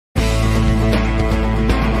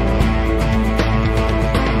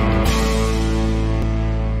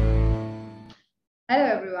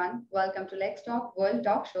everyone. Welcome to LexTalk World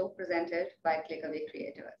Talk Show presented by Clickaway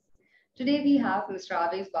Creators. Today we have Mr.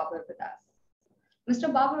 Awais Babar with us. Mr.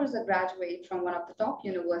 Babar is a graduate from one of the top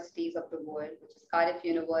universities of the world, which is Cardiff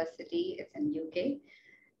University. It's in UK.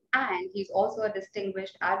 And he's also a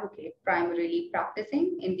distinguished advocate, primarily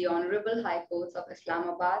practicing in the Honourable High Courts of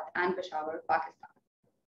Islamabad and Peshawar, Pakistan.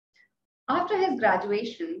 After his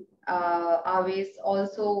graduation, Awais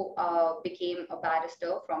also became a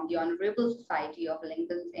barrister from the Honourable Society of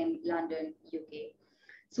Lincolns in London, UK.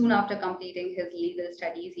 Soon after completing his legal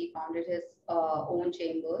studies, he founded his own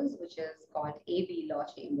chambers, which is called AB Law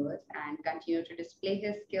Chambers, and continued to display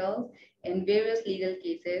his skills in various legal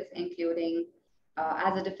cases, including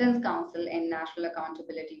as a defense counsel in National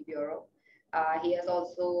Accountability Bureau. He has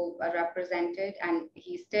also represented, and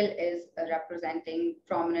he still is representing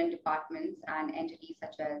prominent departments and entities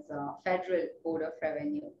such as Federal Board of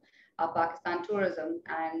Revenue, Pakistan Tourism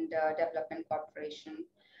and Development Corporation,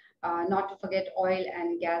 not to forget Oil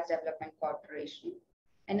and Gas Development Corporation.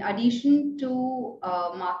 In addition to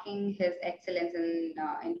marking his excellence in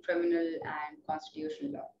criminal and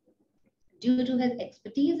constitutional law. Due to his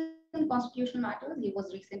expertise in constitutional matters, he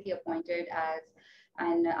was recently appointed as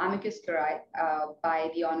an amicus curiae by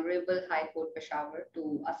the Honourable High Court Peshawar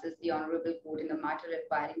to assist the Honourable Court in the matter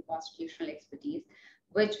requiring constitutional expertise,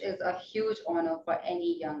 which is a huge honor for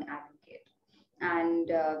any young advocate. And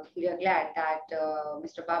we are glad that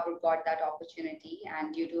Mr. Babar got that opportunity,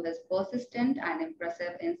 and due to his persistent and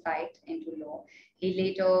impressive insight into law, he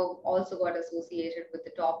later also got associated with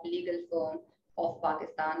the top legal firm of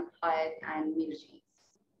Pakistan, HYAT and MEERJEES.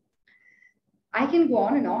 I can go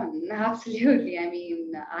on and on, absolutely. I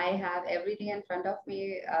mean, I have everything in front of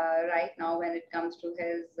me right now when it comes to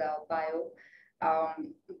his bio.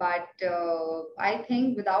 But I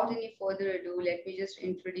think without any further ado, let me just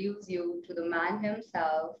introduce you to the man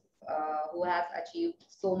himself who has achieved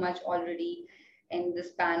so much already in the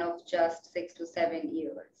span of just 6 to 7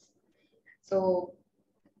 years. So,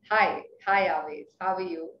 hi Awais, how are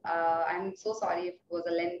you? I'm so sorry if it was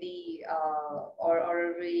a lengthy or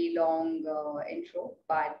a really long intro,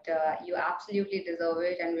 but you absolutely deserve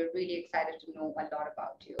it, and we're really excited to know a lot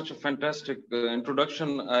about you. Such a fantastic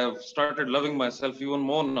introduction. I've started loving myself even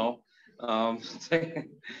more now.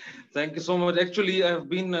 Thank you so much. Actually, I've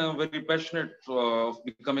been very passionate of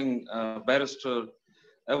becoming a barrister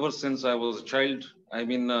ever since I was a child. I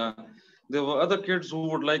mean, there were other kids who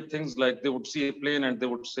would like things like they would see a plane and they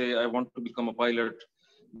would say, I want to become a pilot.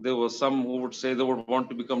 There were some who would say they would want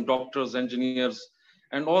to become doctors, engineers,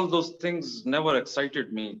 and all those things never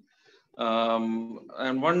excited me.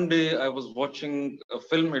 And one day I was watching a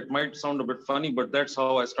film. It might sound a bit funny, but that's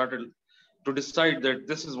how I started to decide that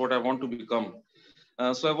this is what I want to become.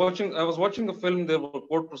 So I was watching a film. There were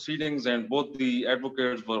court proceedings and both the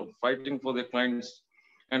advocates were fighting for their clients.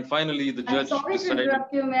 And finally, the judge decided... Sorry to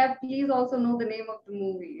interrupt you, may I please also know the name of the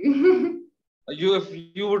movie? If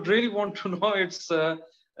you would really want to know, it's a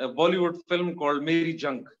Bollywood film called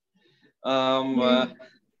MEERJEES.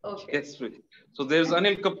 Okay. Yes, so there's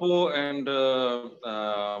Anil Kapoor and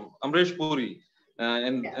Amresh Puri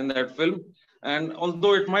in that film. And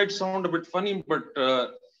although it might sound a bit funny, but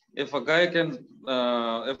if a guy can,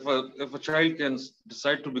 if a child can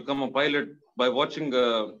decide to become a pilot by watching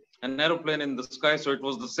an aeroplane in the sky, so it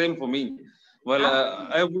was the same for me. Well,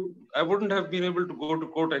 I wouldn't have been able to go to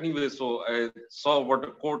court anyway, so I saw what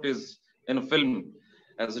a court is in a film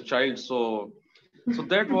as a child. So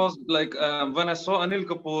that was like when I saw Anil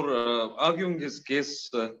Kapoor arguing his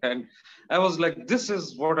case, and I was like, this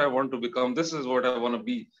is what I want to become. This is what I want to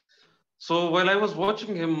be. So while I was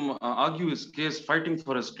watching him argue his case, fighting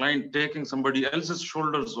for his client, taking somebody else's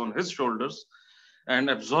shoulders on his shoulders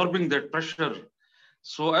and absorbing that pressure.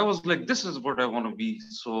 So I was like, this is what I want to be.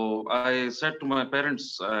 So I said to my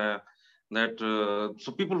parents so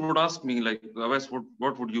people would ask me like,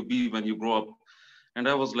 what would you be when you grow up? And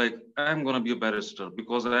I was like, I'm going to be a barrister,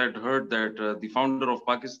 because I had heard that the founder of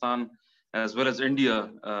Pakistan, as well as India,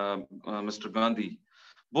 Mr. Gandhi,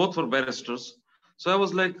 both were barristers. So I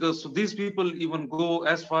was like, so these people even go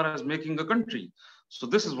as far as making a country. So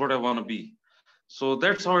this is what I want to be. So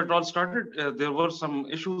that's how it all started. There were some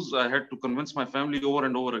issues. I had to convince my family over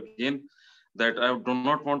and over again that I do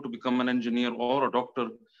not want to become an engineer or a doctor.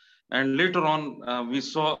 And later on, we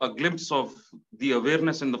saw a glimpse of the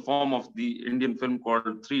awareness in the form of the Indian film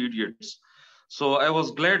called Three Idiots. So I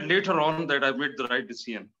was glad later on that I made the right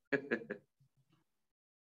decision.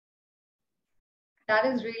 That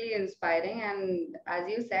is really inspiring. And as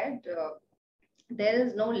you said, there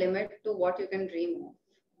is no limit to what you can dream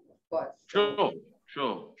of course. Sure.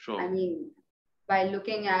 I mean, by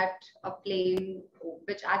looking at a plane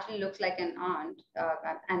which actually looks like an ant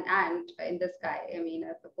in the sky. I mean,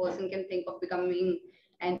 if a person can think of becoming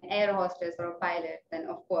an air hostess or a pilot, then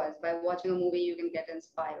of course, by watching a movie, you can get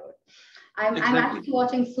inspired. I'm Exactly. actually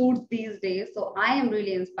watching Suits these days, so I am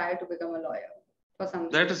really inspired to become a lawyer for some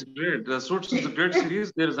That reason. is great. Suits is a great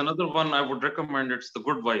series. There is another one I would recommend. It's The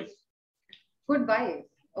Good Wife. Good vibes.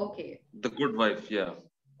 Okay. The Good Wife, yeah.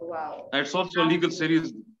 Wow. It's also a legal series.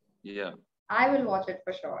 Yeah. I will watch it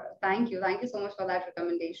for sure. Thank you. Thank you so much for that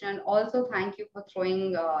recommendation. And also thank you for throwing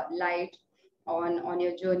light on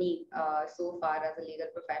your journey so far as a legal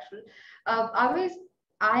professional. Always,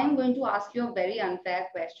 I am going to ask you a very unfair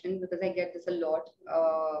question because I get this a lot.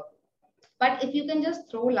 But if you can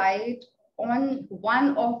just throw light on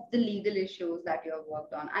one of the legal issues that you have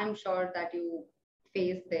worked on, I'm sure that you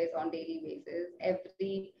face this on daily basis.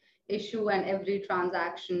 Every issue and every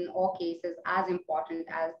transaction or case is as important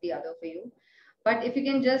as the other for you. But if you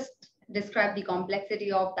can just describe the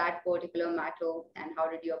complexity of that particular matter and how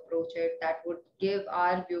did you approach it, that would give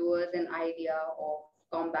our viewers an idea of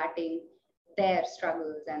combating their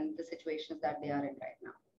struggles and the situations that they are in right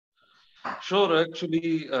now. Sure.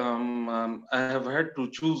 Actually, I have had to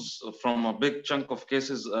choose from a big chunk of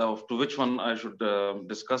cases to which one I should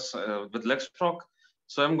discuss with LexTalk.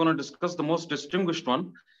 So I'm going to discuss the most distinguished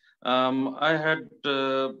one. I had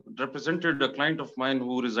represented a client of mine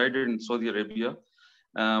who resided in Saudi Arabia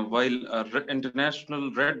while an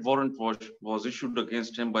international red warrant was issued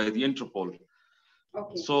against him by the Interpol.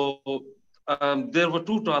 Okay. So there were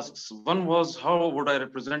two tasks. One was how would I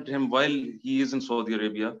represent him while he is in Saudi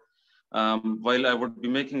Arabia, while I would be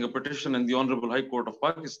making a petition in the Honourable High Court of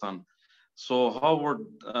Pakistan. So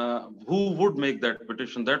who would make that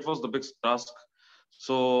petition? That was the big task.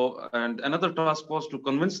 So, and another task was to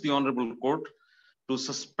convince the Honourable Court to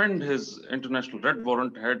suspend his international red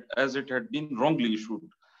warrant as it had been wrongly issued.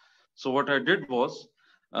 So what I did was,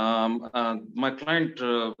 my client,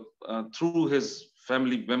 through his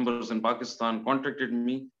family members in Pakistan, contacted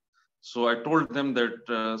me. So I told them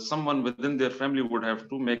that someone within their family would have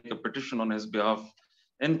to make a petition on his behalf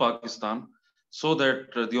in Pakistan so that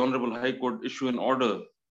the Honourable High Court issue an order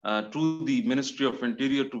to the Ministry of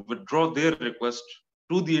Interior to withdraw their request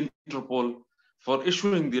to the Interpol for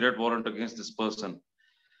issuing the red warrant against this person.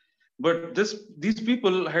 But these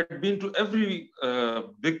people had been to every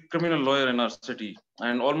big criminal lawyer in our city,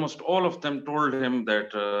 and almost all of them told him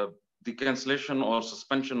that the cancellation or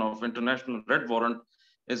suspension of international red warrant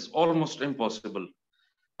is almost impossible.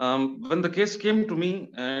 When the case came to me,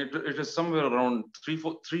 it is somewhere around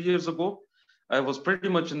 3 years ago. I was pretty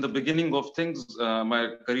much in the beginning of things.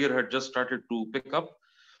 My career had just started to pick up.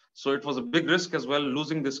 So it was a big risk as well,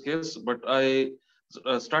 losing this case, but I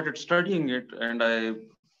started studying it, and I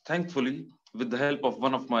thankfully, with the help of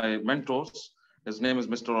one of my mentors, his name is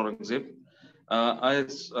Mr. Aurangzeb,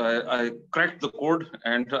 I cracked the code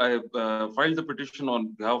and I filed the petition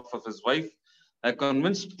on behalf of his wife. I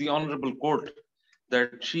convinced the Honourable Court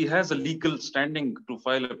that she has a legal standing to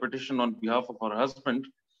file a petition on behalf of her husband.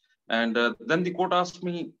 And then the court asked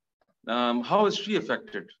me, how is she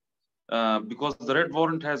affected? Because the red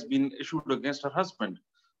warrant has been issued against her husband.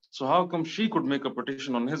 So how come she could make a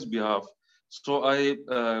petition on his behalf? So I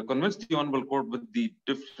convinced the Honourable Court with the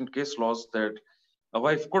different case laws that a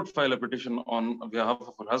wife could file a petition on behalf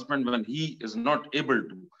of her husband when he is not able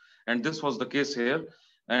to. And this was the case here.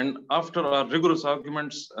 And after our rigorous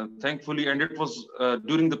arguments, thankfully, and it was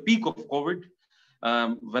during the peak of COVID,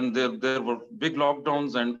 when there were big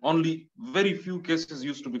lockdowns and only very few cases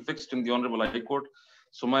used to be fixed in the Honourable High Court.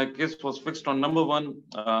 So my case was fixed on number one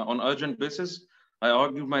on urgent basis. I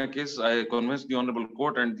argued my case. I convinced the Honourable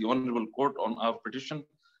Court, and the Honourable Court on our petition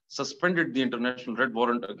suspended the international red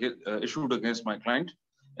warrant issued against my client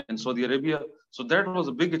in Saudi Arabia. So that was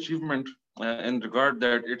a big achievement in regard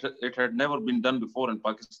that it had never been done before in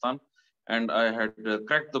Pakistan. And I had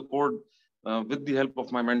cracked the code with the help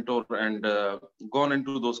of my mentor and gone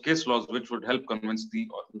into those case laws which would help convince the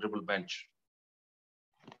Honourable Bench.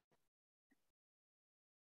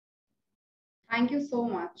 Thank you so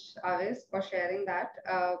much, Awais, for sharing that.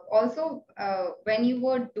 Also, when you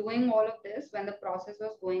were doing all of this, when the process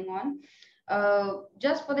was going on,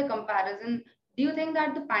 just for the comparison, do you think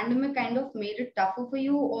that the pandemic kind of made it tougher for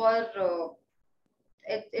you, or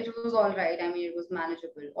it was all right? I mean, it was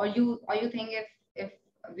manageable. Or you think if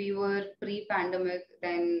we were pre-pandemic,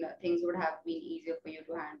 then things would have been easier for you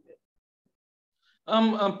to handle?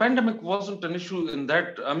 Pandemic wasn't an issue in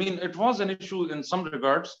that. I mean, it was an issue in some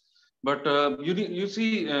regards. But you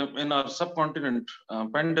see, in our subcontinent,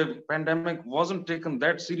 pandemic wasn't taken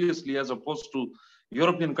that seriously as opposed to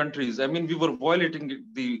European countries. I mean, we were violating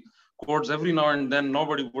the courts every now and then.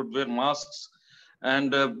 Nobody would wear masks.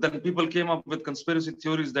 And then people came up with conspiracy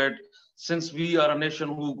theories that since we are a nation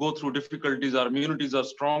who go through difficulties, our immunities are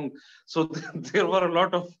strong. So there were a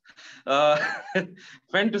lot of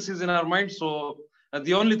fantasies in our mind. So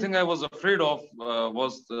the only thing I was afraid of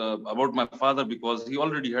was about my father, because he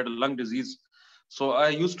already had a lung disease. So I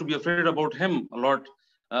used to be afraid about him a lot.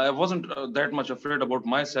 I wasn't that much afraid about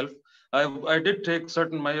myself. I did take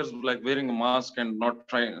certain measures like wearing a mask and not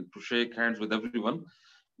trying to shake hands with everyone.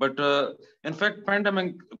 But in fact,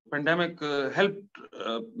 pandemic helped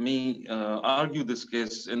me argue this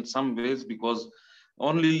case in some ways, because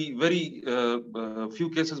only very few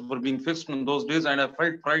cases were being fixed in those days, and I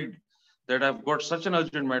felt pride that I've got such an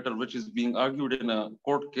urgent matter which is being argued in a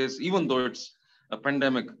court case, even though it's a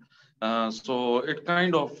pandemic. So it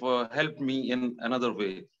kind of helped me in another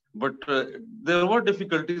way. But there were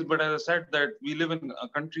difficulties, but as I said, that we live in a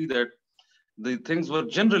country that the things were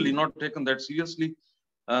generally not taken that seriously.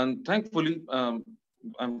 And thankfully,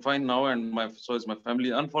 I'm fine now, and so is my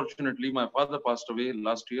family. Unfortunately, my father passed away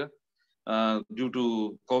last year due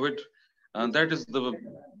to COVID. And that is the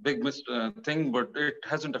big thing, but it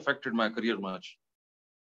hasn't affected my career much.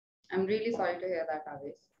 I'm really sorry to hear that,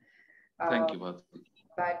 Awais. Thank you, Bharti.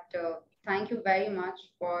 But thank you very much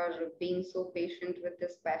for being so patient with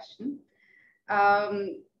this question.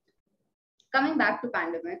 Coming back to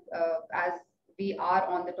pandemic, as we are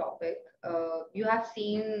on the topic, you have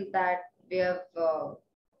seen that we have,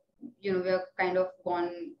 we have kind of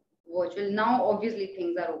gone virtual. Now, obviously,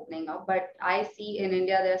 things are opening up, but I see in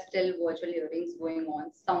India, there are still virtual hearings going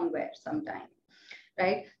on somewhere, sometime.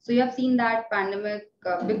 Right, so you have seen that pandemic,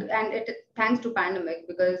 and thanks to pandemic,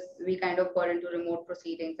 because we kind of got into remote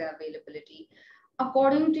proceedings and availability.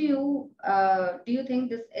 According to you, do you think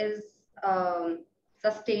this is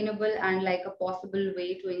sustainable and like a possible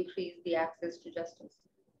way to increase the access to justice?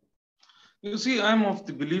 You see, I'm of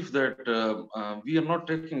the belief that we are not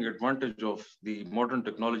taking advantage of the modern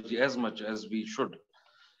technology as much as we should.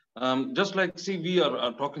 Just like, see, we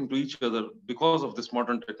are talking to each other because of this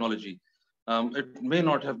modern technology. It may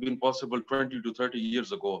not have been possible 20 to 30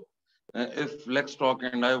 years ago. If LexTalk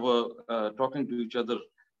and I were talking to each other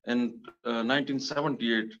in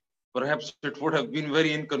 1978, perhaps it would have been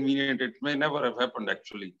very inconvenient. It may never have happened,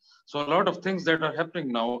 actually. So a lot of things that are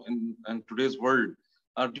happening now in today's world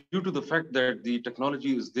are due to the fact that the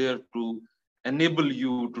technology is there to enable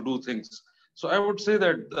you to do things. So I would say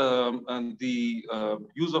that the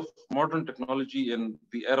use of modern technology in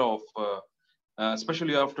the era of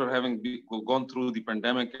especially after having gone through the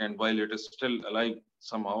pandemic, and while it is still alive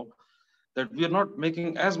somehow, that we are not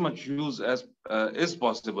making as much use as is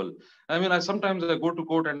possible. I mean, sometimes I go to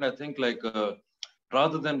court and I think, like,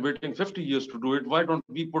 rather than waiting 50 years to do it, why don't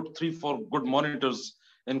we put 3-4 good monitors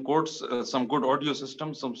in courts, some good audio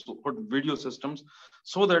systems, some good video systems,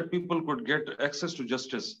 so that people could get access to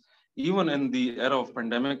justice, even in the era of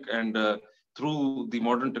pandemic, and through the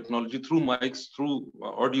modern technology, through mics, through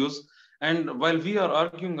audios. And while we are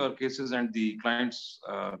arguing our cases and the clients,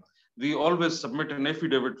 we always submit an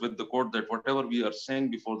affidavit with the court that whatever we are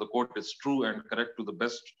saying before the court is true and correct to the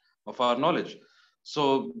best of our knowledge.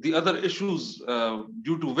 So the other issues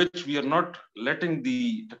due to which we are not letting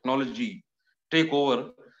the technology take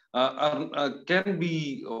over can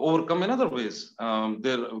be overcome in other ways.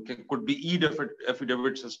 There could be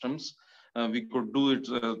e-affidavit systems. We could do it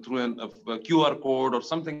through a QR code or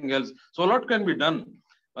something else. So a lot can be done.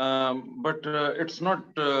 But it's not,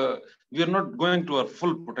 we are not going to our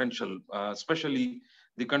full potential, especially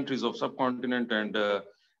the countries of subcontinent. And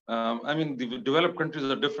I mean, the developed countries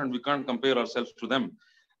are different. We can't compare ourselves to them.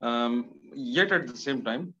 Yet at the same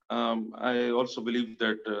time, I also believe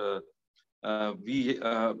that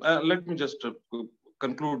let me just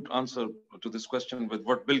conclude answer to this question with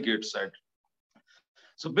what Bill Gates said.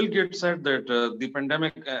 So Bill Gates said that the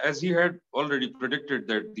pandemic, as he had already predicted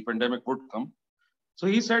that the pandemic would come, so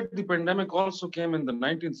he said the pandemic also came in the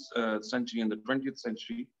 19th century and the 20th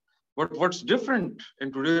century. But what's different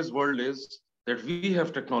in today's world is that we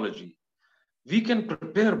have technology. We can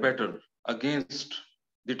prepare better against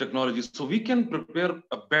the technology. So we can prepare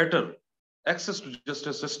a better access to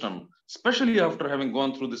justice system, especially after having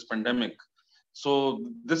gone through this pandemic. So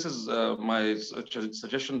this is my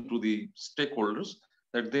suggestion to the stakeholders,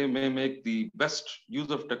 that they may make the best use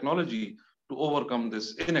of technology to overcome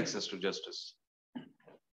this inaccess to justice.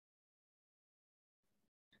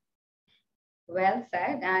 Well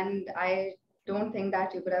said, and I don't think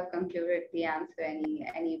that you could have concluded the answer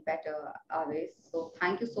any better, Awais. So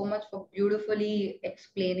thank you so much for beautifully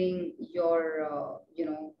explaining your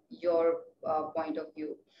point of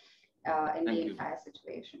view in the entire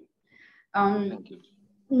situation. Thank you.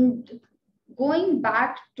 Going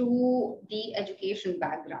back to the education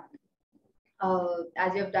background,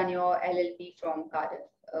 as you've done your LLB from Cardiff,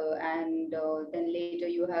 and then later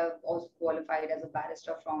you have also qualified as a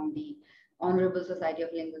barrister from the Honourable Society of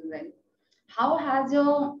Lincoln's Inn. How has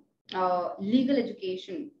your legal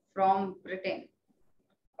education from Britain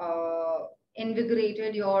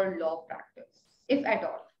invigorated your law practice, if at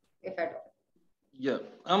all? If at all? Yeah,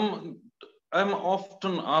 I'm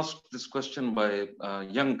often asked this question by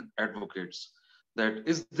young advocates, that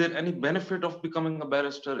is there any benefit of becoming a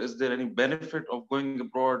barrister? Is there any benefit of going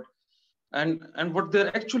abroad? And what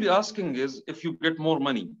they're actually asking is if you get more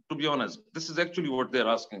money. To be honest, this is actually what they're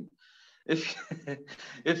asking. If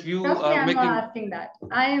if you Trust me, are I'm making not asking that.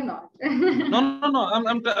 I am not. no,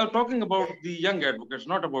 I'm talking about the young advocates,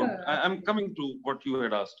 not about. I'm coming to what you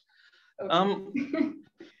had asked. Okay.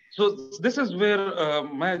 So this is where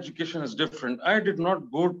my education is different. I did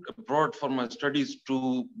not go abroad for my studies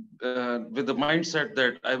to with the mindset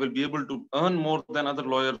that I will be able to earn more than other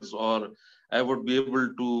lawyers, or I would be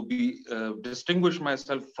able to be distinguish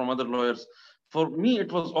myself from other lawyers. For me,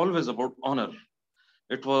 it was always about honor.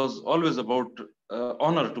 It was always about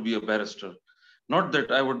honor to be a barrister, not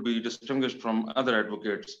that I would be distinguished from other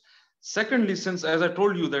advocates. Secondly, since as I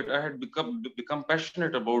told you that I had become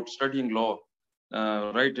passionate about studying law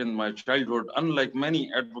right in my childhood, unlike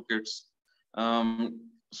many advocates.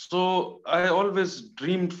 So I always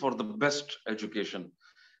dreamed for the best education.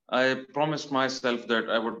 I promised myself that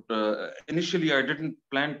I would, initially I didn't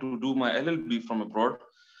plan to do my LLB from abroad,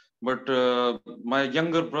 but my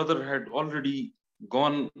younger brother had already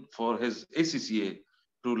gone for his ACCA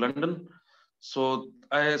to London. So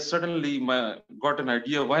I suddenly got an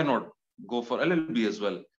idea, why not go for LLB as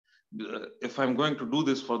well? If I'm going to do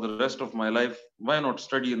this for the rest of my life, why not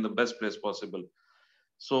study in the best place possible?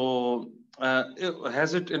 So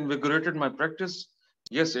has it invigorated my practice?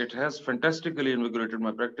 Yes, it has fantastically invigorated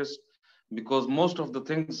my practice, because most of the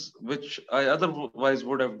things which I otherwise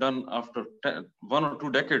would have done after 1 or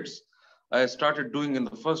 2 decades, I started doing in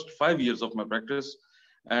the first 5 years of my practice.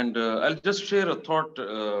 And I'll just share a thought.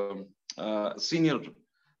 Senior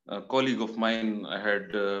colleague of mine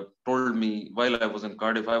had told me while I was in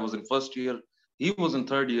Cardiff. I was in first year, he was in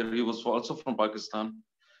third year, he was also from Pakistan.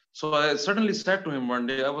 So I suddenly said to him one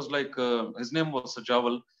day, I was like, his name was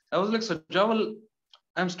Sajawal. I was like, Sajawal,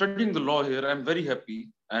 I'm studying the law here. I'm very happy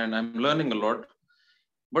and I'm learning a lot.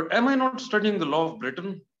 But am I not studying the law of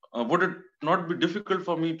Britain? Would it not be difficult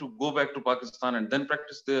for me to go back to Pakistan and then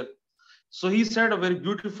practice there? So he said a very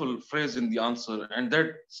beautiful phrase in the answer, and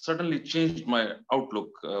that suddenly changed my outlook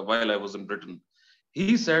while I was in Britain.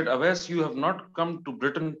 He said, Awais, you have not come to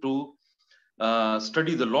Britain to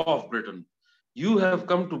study the law of Britain. You have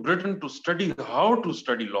come to Britain to study how to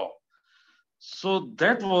study law. So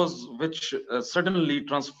that was which suddenly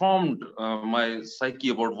transformed my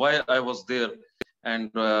psyche about why I was there, and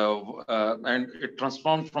it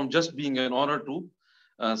transformed from just being an honor to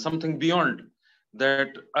something beyond.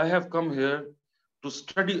 That I have come here to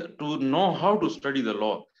study, to know how to study the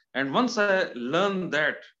law. And once I learn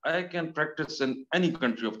that, I can practice in any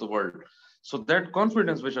country of the world. So that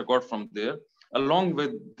confidence which I got from there, along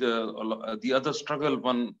with the other struggle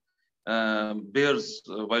one bears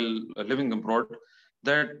while living abroad,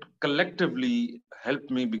 that collectively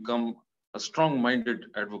helped me become a strong-minded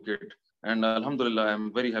advocate. And Alhamdulillah,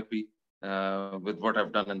 I'm very happy with what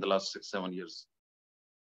I've done in the last 6-7 years.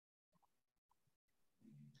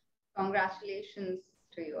 Congratulations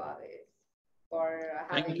to you, Awais, for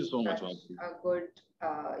having such a good,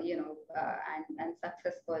 and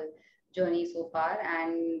successful journey so far.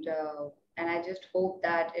 And I just hope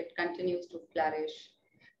that it continues to flourish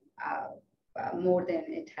more than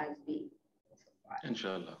it has been so far.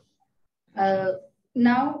 Inshallah.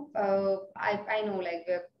 Now, I know like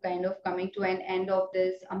we're kind of coming to an end of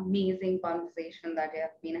this amazing conversation that we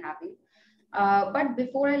have been having. But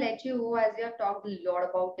before I let you go, as you have talked a lot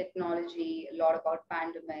about technology, a lot about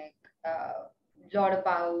pandemic, a lot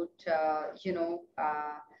about,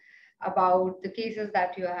 about the cases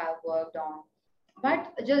that you have worked on.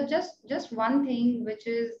 But just one thing, which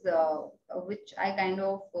is, which I kind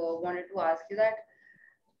of wanted to ask you, that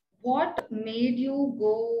what made you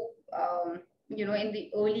go, in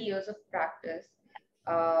the early years of practice,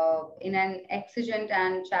 in an exigent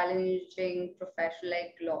and challenging profession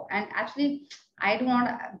like law? And actually, I don't want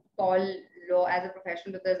to call law as a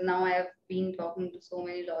profession, because now I have been talking to so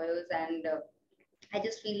many lawyers, and I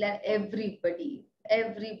just feel that everybody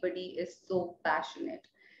is so passionate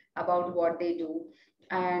about what they do,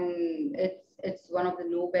 and it's one of the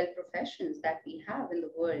Nobel professions that we have in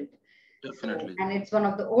the world. Definitely. So, and it's one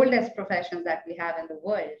of the oldest professions that we have in the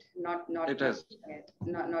world. Not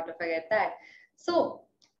to forget that. So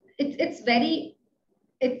it's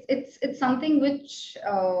something which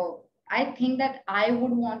I think that I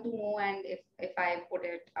would want to know, and if I put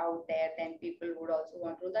it out there, then people would also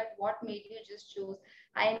want to know that what made you just choose.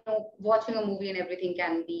 I know watching a movie and everything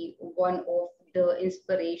can be one of the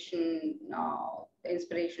inspirations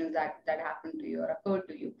that happened to you or occurred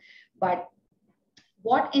to you, but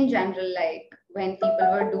what in general, like when people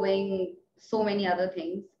were doing so many other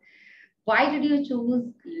things, why did you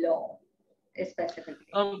choose law specifically?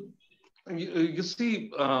 You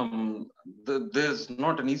see, there's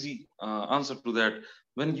not an easy answer to that.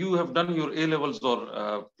 When you have done your A levels or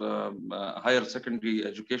higher secondary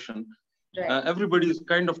education, Right. everybody is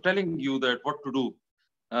kind of telling you that what to do.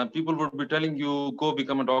 People would be telling you, go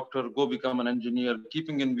become a doctor, go become an engineer,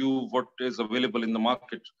 keeping in view what is available in the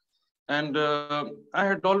market. And I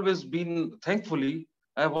had always been, thankfully,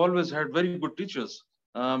 I've always had very good teachers.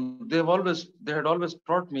 They had always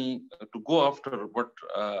taught me to go after what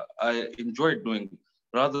I enjoyed doing,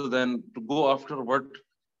 rather than to go after what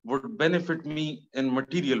would benefit me in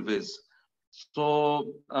material ways.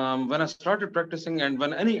 So when I started practicing, and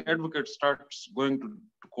when any advocate starts going to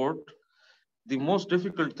court, the most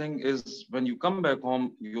difficult thing is when you come back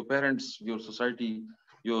home, your parents, your society,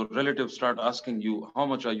 your relatives start asking you, how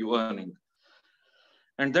much are you earning?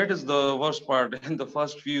 And that is the worst part in the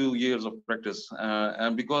first few years of practice.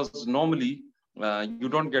 And because normally you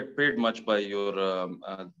don't get paid much by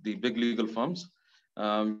the big legal firms.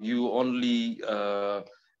 You only uh,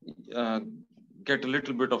 get a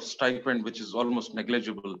little bit of stipend, which is almost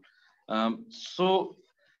negligible.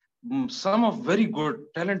 Some of very good,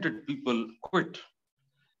 talented people quit,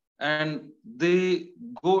 and they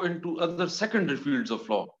go into other secondary fields of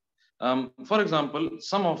law. For example,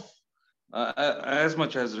 some of, as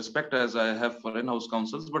much as respect as I have for in-house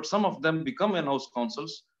counsels, but some of them become in-house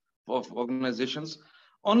counsels of organizations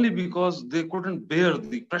only because they couldn't bear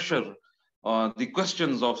the pressure, the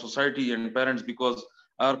questions of society and parents, because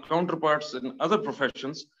our counterparts in other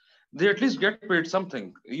professions, they at least get paid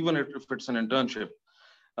something, even if it's an internship.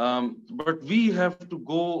 But we have to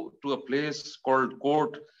go to a place called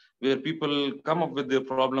court, where people come up with their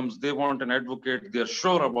problems. They want an advocate. They're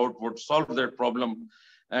sure about what solve that problem.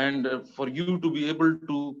 And for you to be able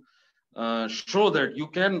to show that you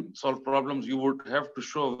can solve problems, you would have to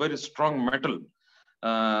show a very strong mettle,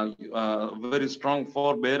 very strong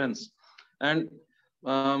forbearance. And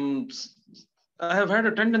I have had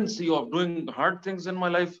a tendency of doing hard things in my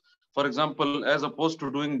life. For example, as opposed to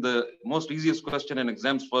doing the most easiest question in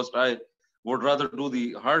exams first, I would rather do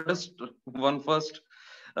the hardest one first.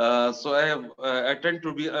 I tend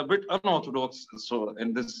to be a bit unorthodox. So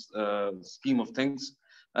in this scheme of things,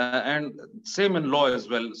 and same in law as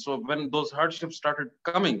well. So when those hardships started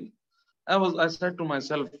coming, I said to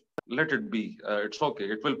myself, let it be. It's okay.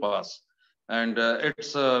 It will pass. And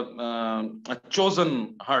it's a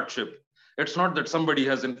chosen hardship. It's not that somebody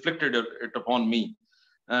has inflicted it upon me.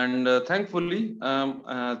 And thankfully,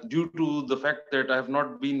 due to the fact that I have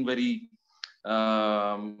not been very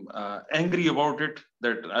angry about it,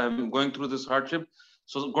 that I'm going through this hardship.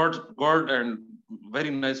 So God and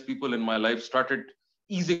very nice people in my life started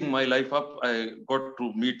easing my life up. I got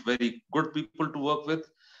to meet very good people to work with.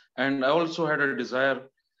 And I also had a desire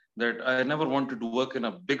that I never wanted to work in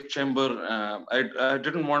a big chamber. I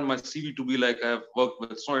didn't want my CV to be like I have worked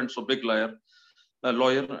with so-and-so big lawyer.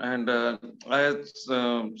 And I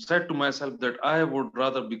said to myself that I would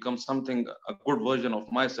rather become something, a good version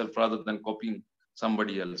of myself, rather than copying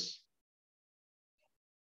somebody else.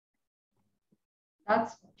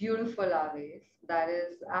 That's beautiful, Awais. That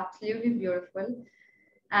is absolutely beautiful.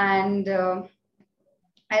 And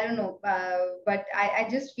I don't know, but I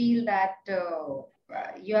just feel that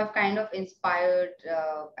you have kind of inspired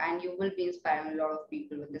and you will be inspiring a lot of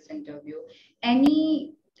people with this interview.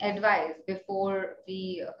 Any advice before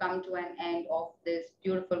we come to an end of this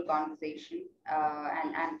beautiful conversation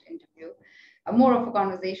and interview? More of a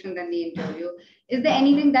conversation than the interview. Is there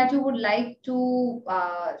anything that you would like to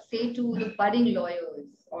say to the budding lawyers,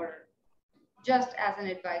 or just as an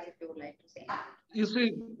advice if you would like to say? You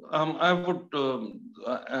see, I would,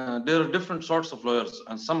 there are different sorts of lawyers,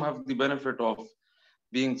 and some have the benefit of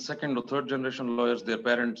being second or third generation lawyers. Their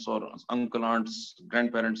parents or uncle, aunts,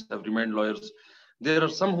 grandparents have remained lawyers. There are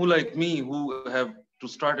some who, like me, who have to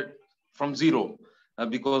start it from zero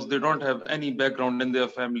because they don't have any background in their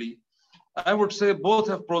family. I would say both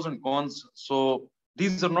have pros and cons. So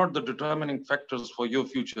these are not the determining factors for your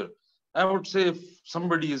future. I would say if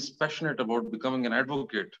somebody is passionate about becoming an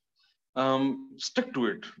advocate, stick to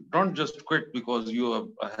it. Don't just quit because you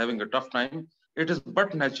are having a tough time. It is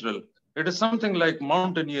but natural. It is something like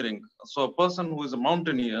mountaineering. So a person who is a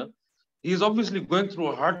mountaineer, he is obviously going through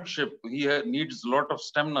a hardship. He needs a lot of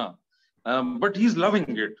stamina, but he's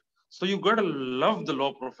loving it. So you got to love the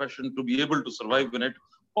law profession to be able to survive in it,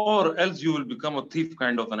 or else you will become a thief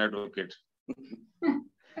kind of an advocate.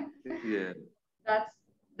 Yeah.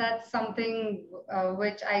 That's something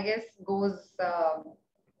which I guess goes.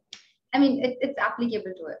 I mean, it's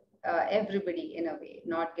applicable to everybody in a way,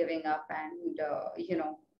 not giving up and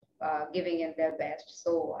giving in their best.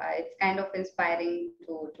 So it's kind of inspiring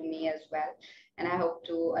to me as well, and I hope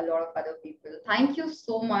to a lot of other people. Thank you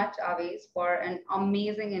so much, Awais, for an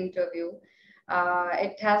amazing interview.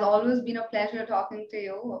 It has always been a pleasure talking to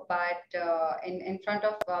you, but in front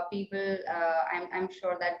of people, I'm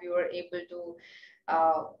sure that we were able to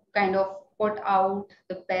kind of put out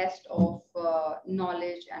the best of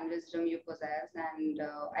knowledge and wisdom you possess. And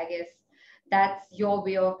I guess that's your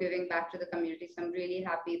way of giving back to the community. So I'm really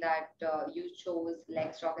happy that you chose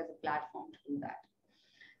LexTalk as a platform to do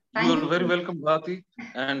that. You are very welcome, Bhati.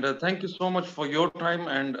 And thank you so much for your time.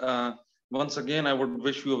 And once again, I would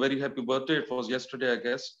wish you a very happy birthday. It was yesterday, I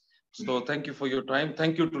guess. So thank you for your time.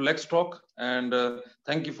 Thank you to LexTalk. And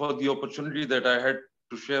thank you for the opportunity that I had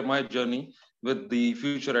to share my journey with the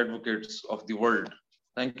future advocates of the world.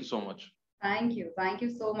 Thank you so much. Thank you. Thank you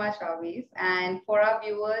so much, Awais. And for our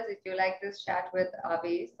viewers, if you like this chat with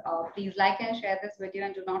Awais, please like and share this video,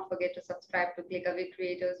 and do not forget to subscribe to ClickAway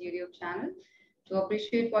Creators YouTube channel to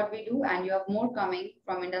appreciate what we do. And you have more coming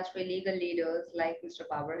from industry legal leaders like Mr.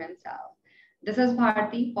 Babar himself. This is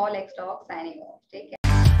Bharti for LexTalk signing off. Take care.